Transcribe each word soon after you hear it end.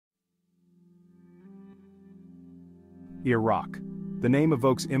Iraq. The name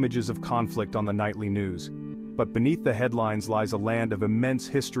evokes images of conflict on the nightly news. But beneath the headlines lies a land of immense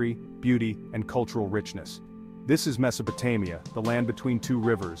history, beauty, and cultural richness. This is Mesopotamia, the land between two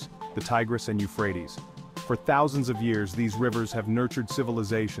rivers, the Tigris and Euphrates. For thousands of years, these rivers have nurtured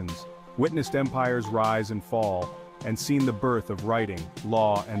civilizations, witnessed empires rise and fall, and seen the birth of writing,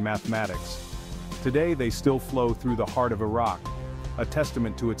 law, and mathematics. Today, they still flow through the heart of Iraq, a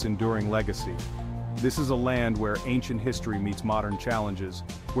testament to its enduring legacy. This is a land where ancient history meets modern challenges,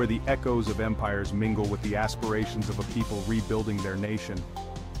 where the echoes of empires mingle with the aspirations of a people rebuilding their nation.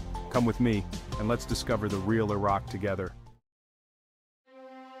 Come with me, and let's discover the real Iraq together.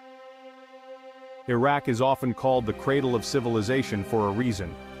 Iraq is often called the Cradle of Civilization for a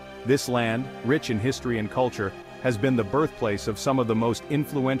reason. This land, rich in history and culture, has been the birthplace of some of the most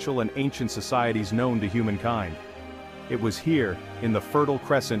influential and ancient societies known to humankind. It was here, in the Fertile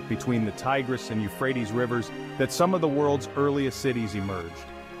Crescent between the Tigris and Euphrates rivers, that some of the world's earliest cities emerged.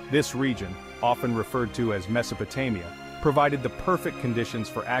 This region, often referred to as Mesopotamia, provided the perfect conditions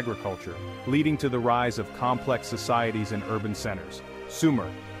for agriculture, leading to the rise of complex societies and urban centers. Sumer,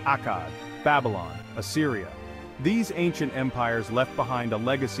 Akkad, Babylon, Assyria. These ancient empires left behind a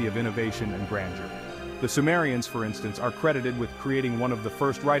legacy of innovation and grandeur. The Sumerians, for instance, are credited with creating one of the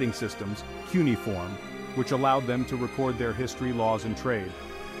first writing systems, cuneiform, which allowed them to record their history, laws, and trade.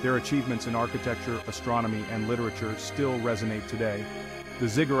 Their achievements in architecture, astronomy, and literature still resonate today. The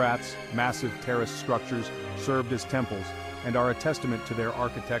ziggurats, massive terraced structures, served as temples, and are a testament to their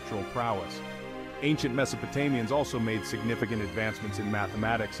architectural prowess. Ancient Mesopotamians also made significant advancements in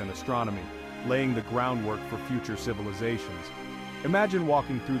mathematics and astronomy, laying the groundwork for future civilizations. Imagine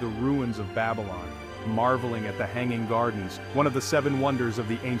walking through the ruins of Babylon, marveling at the Hanging Gardens, one of the 7 wonders of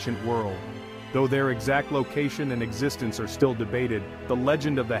the ancient world. Though their exact location and existence are still debated, the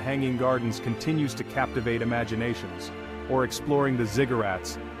legend of the Hanging Gardens continues to captivate imaginations. Or exploring the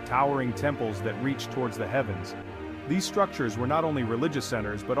ziggurats, towering temples that reach towards the heavens. These structures were not only religious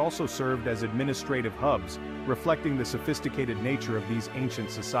centers but also served as administrative hubs, reflecting the sophisticated nature of these ancient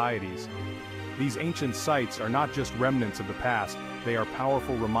societies. These ancient sites are not just remnants of the past, they are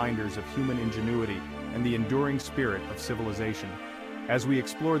powerful reminders of human ingenuity and the enduring spirit of civilization. As we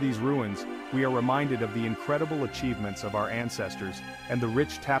explore these ruins, we are reminded of the incredible achievements of our ancestors and the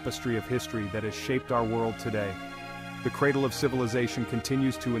rich tapestry of history that has shaped our world today. The Cradle of Civilization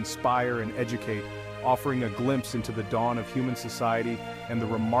continues to inspire and educate, offering a glimpse into the dawn of human society and the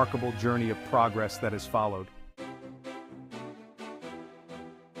remarkable journey of progress that has followed.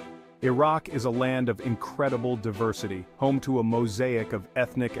 Iraq is a land of incredible diversity, home to a mosaic of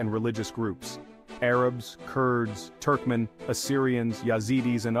ethnic and religious groups. Arabs, Kurds, Turkmen, Assyrians,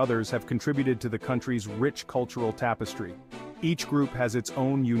 Yazidis, and others have contributed to the country's rich cultural tapestry. Each group has its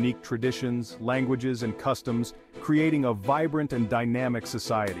own unique traditions, languages, and customs, creating a vibrant and dynamic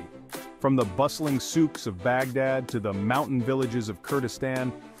society. From the bustling souks of Baghdad to the mountain villages of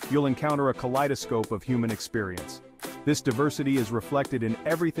Kurdistan, you'll encounter a kaleidoscope of human experience. This diversity is reflected in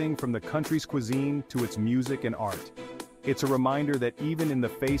everything from the country's cuisine to its music and art. It's a reminder that even in the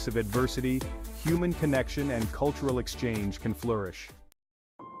face of adversity, human connection and cultural exchange can flourish.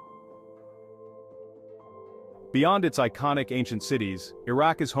 Beyond its iconic ancient cities,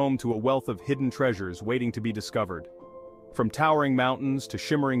 Iraq is home to a wealth of hidden treasures waiting to be discovered. From towering mountains to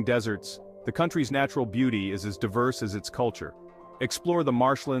shimmering deserts, the country's natural beauty is as diverse as its culture. Explore the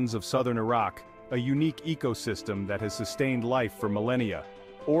marshlands of southern Iraq, a unique ecosystem that has sustained life for millennia.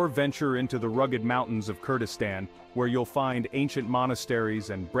 Or venture into the rugged mountains of Kurdistan, where you'll find ancient monasteries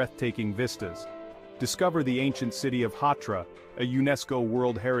and breathtaking vistas. Discover the ancient city of Hatra, a UNESCO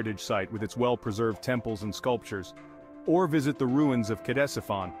World Heritage Site with its well-preserved temples and sculptures. Or visit the ruins of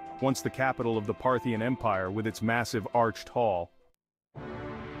Ctesiphon, once the capital of the Parthian Empire with its massive arched hall.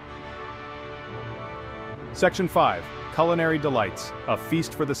 Section 5. Culinary Delights, a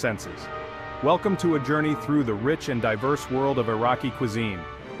feast for the senses. Welcome to a journey through the rich and diverse world of Iraqi cuisine,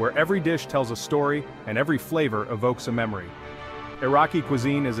 where every dish tells a story and every flavor evokes a memory. Iraqi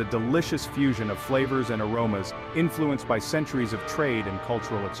cuisine is a delicious fusion of flavors and aromas, influenced by centuries of trade and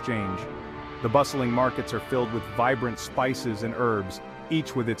cultural exchange. The bustling markets are filled with vibrant spices and herbs,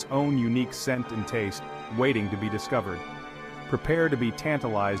 each with its own unique scent and taste, waiting to be discovered. Prepare to be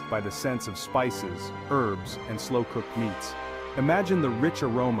tantalized by the scents of spices, herbs, and slow-cooked meats. Imagine the rich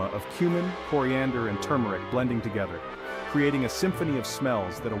aroma of cumin, coriander, and turmeric blending together, creating a symphony of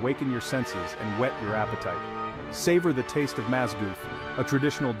smells that awaken your senses and whet your appetite. Savor the taste of masgouf, a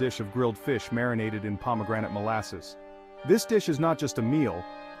traditional dish of grilled fish marinated in pomegranate molasses. This dish is not just a meal,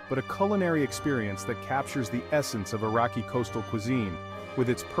 but a culinary experience that captures the essence of Iraqi coastal cuisine, with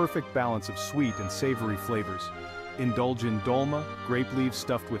its perfect balance of sweet and savory flavors. Indulge in dolma, grape leaves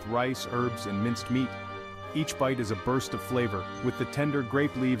stuffed with rice, herbs, and minced meat. Each bite is a burst of flavor, with the tender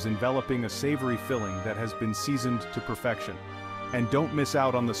grape leaves enveloping a savory filling that has been seasoned to perfection. And don't miss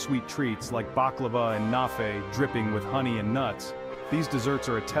out on the sweet treats like baklava and nafe, dripping with honey and nuts. These desserts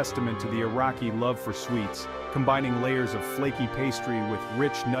are a testament to the Iraqi love for sweets, combining layers of flaky pastry with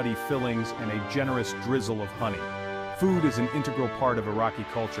rich nutty fillings and a generous drizzle of honey. Food is an integral part of Iraqi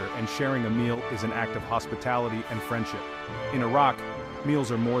culture, and sharing a meal is an act of hospitality and friendship. In Iraq,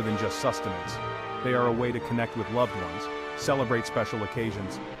 meals are more than just sustenance. They are a way to connect with loved ones, celebrate special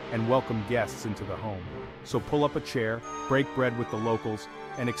occasions, and welcome guests into the home. So pull up a chair, break bread with the locals,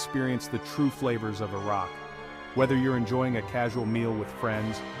 and experience the true flavors of Iraq. Whether you're enjoying a casual meal with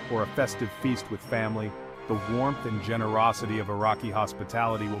friends or a festive feast with family, the warmth and generosity of Iraqi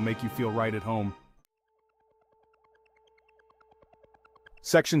hospitality will make you feel right at home.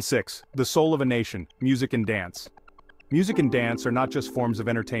 Section 6. The Soul of a Nation, Music and Dance. Music and dance are not just forms of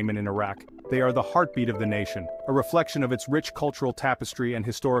entertainment in Iraq, they are the heartbeat of the nation, a reflection of its rich cultural tapestry and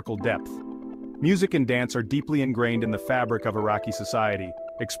historical depth. Music and dance are deeply ingrained in the fabric of Iraqi society,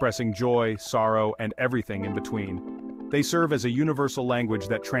 expressing joy, sorrow, and everything in between. They serve as a universal language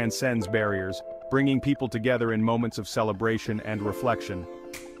that transcends barriers, bringing people together in moments of celebration and reflection.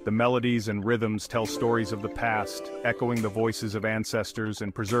 The melodies and rhythms tell stories of the past, echoing the voices of ancestors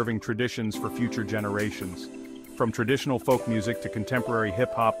and preserving traditions for future generations. From traditional folk music to contemporary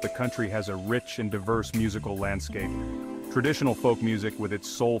hip-hop, the country has a rich and diverse musical landscape. Traditional folk music, with its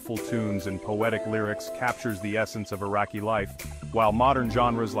soulful tunes and poetic lyrics, captures the essence of Iraqi life, while modern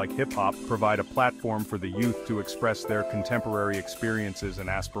genres like hip-hop provide a platform for the youth to express their contemporary experiences and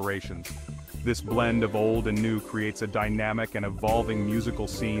aspirations. This blend of old and new creates a dynamic and evolving musical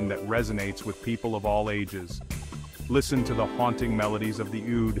scene that resonates with people of all ages. Listen to the haunting melodies of the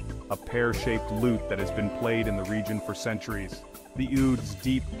oud, a pear-shaped lute that has been played in the region for centuries. The oud's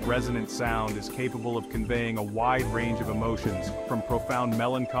deep, resonant sound is capable of conveying a wide range of emotions, from profound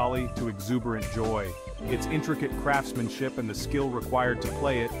melancholy to exuberant joy. Its intricate craftsmanship and the skill required to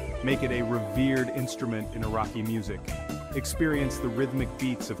play it make it a revered instrument in Iraqi music. Experience the rhythmic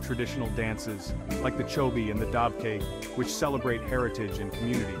beats of traditional dances, like the chobi and the dabke, which celebrate heritage and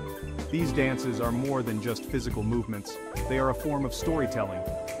community. These dances are more than just physical movements, they are a form of storytelling,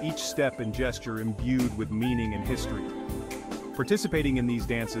 each step and gesture imbued with meaning and history. Participating in these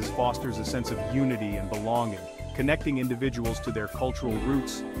dances fosters a sense of unity and belonging, connecting individuals to their cultural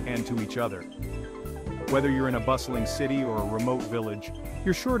roots and to each other. Whether you're in a bustling city or a remote village,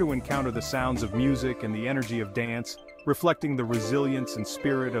 you're sure to encounter the sounds of music and the energy of dance, reflecting the resilience and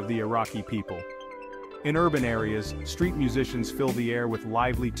spirit of the Iraqi people. In urban areas, street musicians fill the air with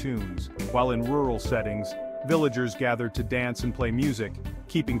lively tunes, while in rural settings, villagers gather to dance and play music,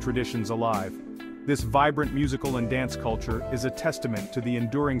 keeping traditions alive. This vibrant musical and dance culture is a testament to the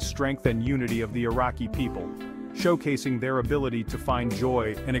enduring strength and unity of the Iraqi people, showcasing their ability to find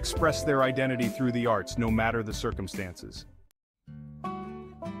joy and express their identity through the arts no matter the circumstances.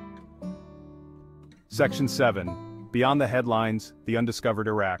 Section 7. Beyond the Headlines, the Undiscovered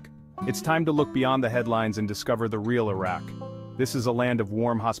Iraq. It's time to look beyond the headlines and discover the real Iraq. This is a land of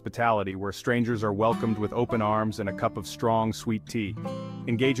warm hospitality where strangers are welcomed with open arms and a cup of strong, sweet tea.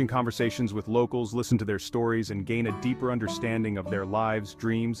 Engage in conversations with locals, listen to their stories, and gain a deeper understanding of their lives,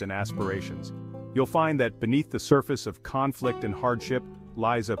 dreams, and aspirations. You'll find that beneath the surface of conflict and hardship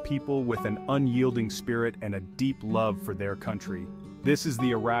lies a people with an unyielding spirit and a deep love for their country. This is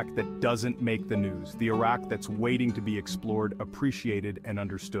the Iraq that doesn't make the news, the Iraq that's waiting to be explored, appreciated, and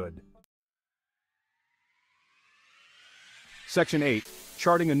understood. Section 8.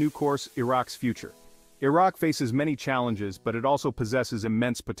 Charting a New Course, Iraq's Future. Iraq faces many challenges, but it also possesses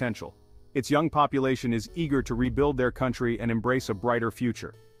immense potential. Its young population is eager to rebuild their country and embrace a brighter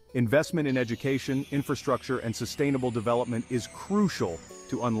future. Investment in education, infrastructure, and sustainable development is crucial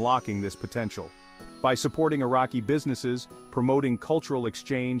to unlocking this potential. By supporting Iraqi businesses, promoting cultural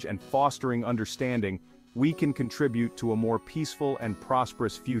exchange, and fostering understanding, we can contribute to a more peaceful and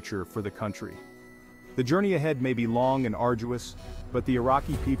prosperous future for the country. The journey ahead may be long and arduous, but the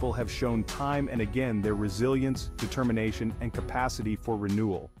Iraqi people have shown time and again their resilience, determination, and capacity for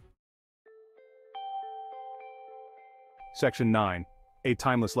renewal. Section 9. A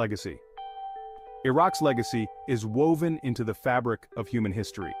Timeless Legacy. Iraq's legacy is woven into the fabric of human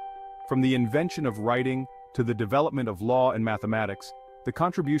history. From the invention of writing to the development of law and mathematics, the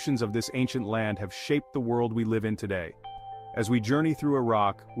contributions of this ancient land have shaped the world we live in today. As we journey through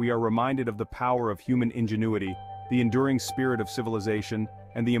Iraq, we are reminded of the power of human ingenuity, the enduring spirit of civilization,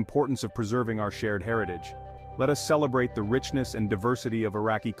 and the importance of preserving our shared heritage. Let us celebrate the richness and diversity of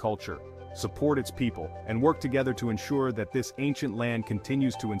Iraqi culture, support its people, and work together to ensure that this ancient land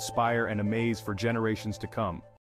continues to inspire and amaze for generations to come.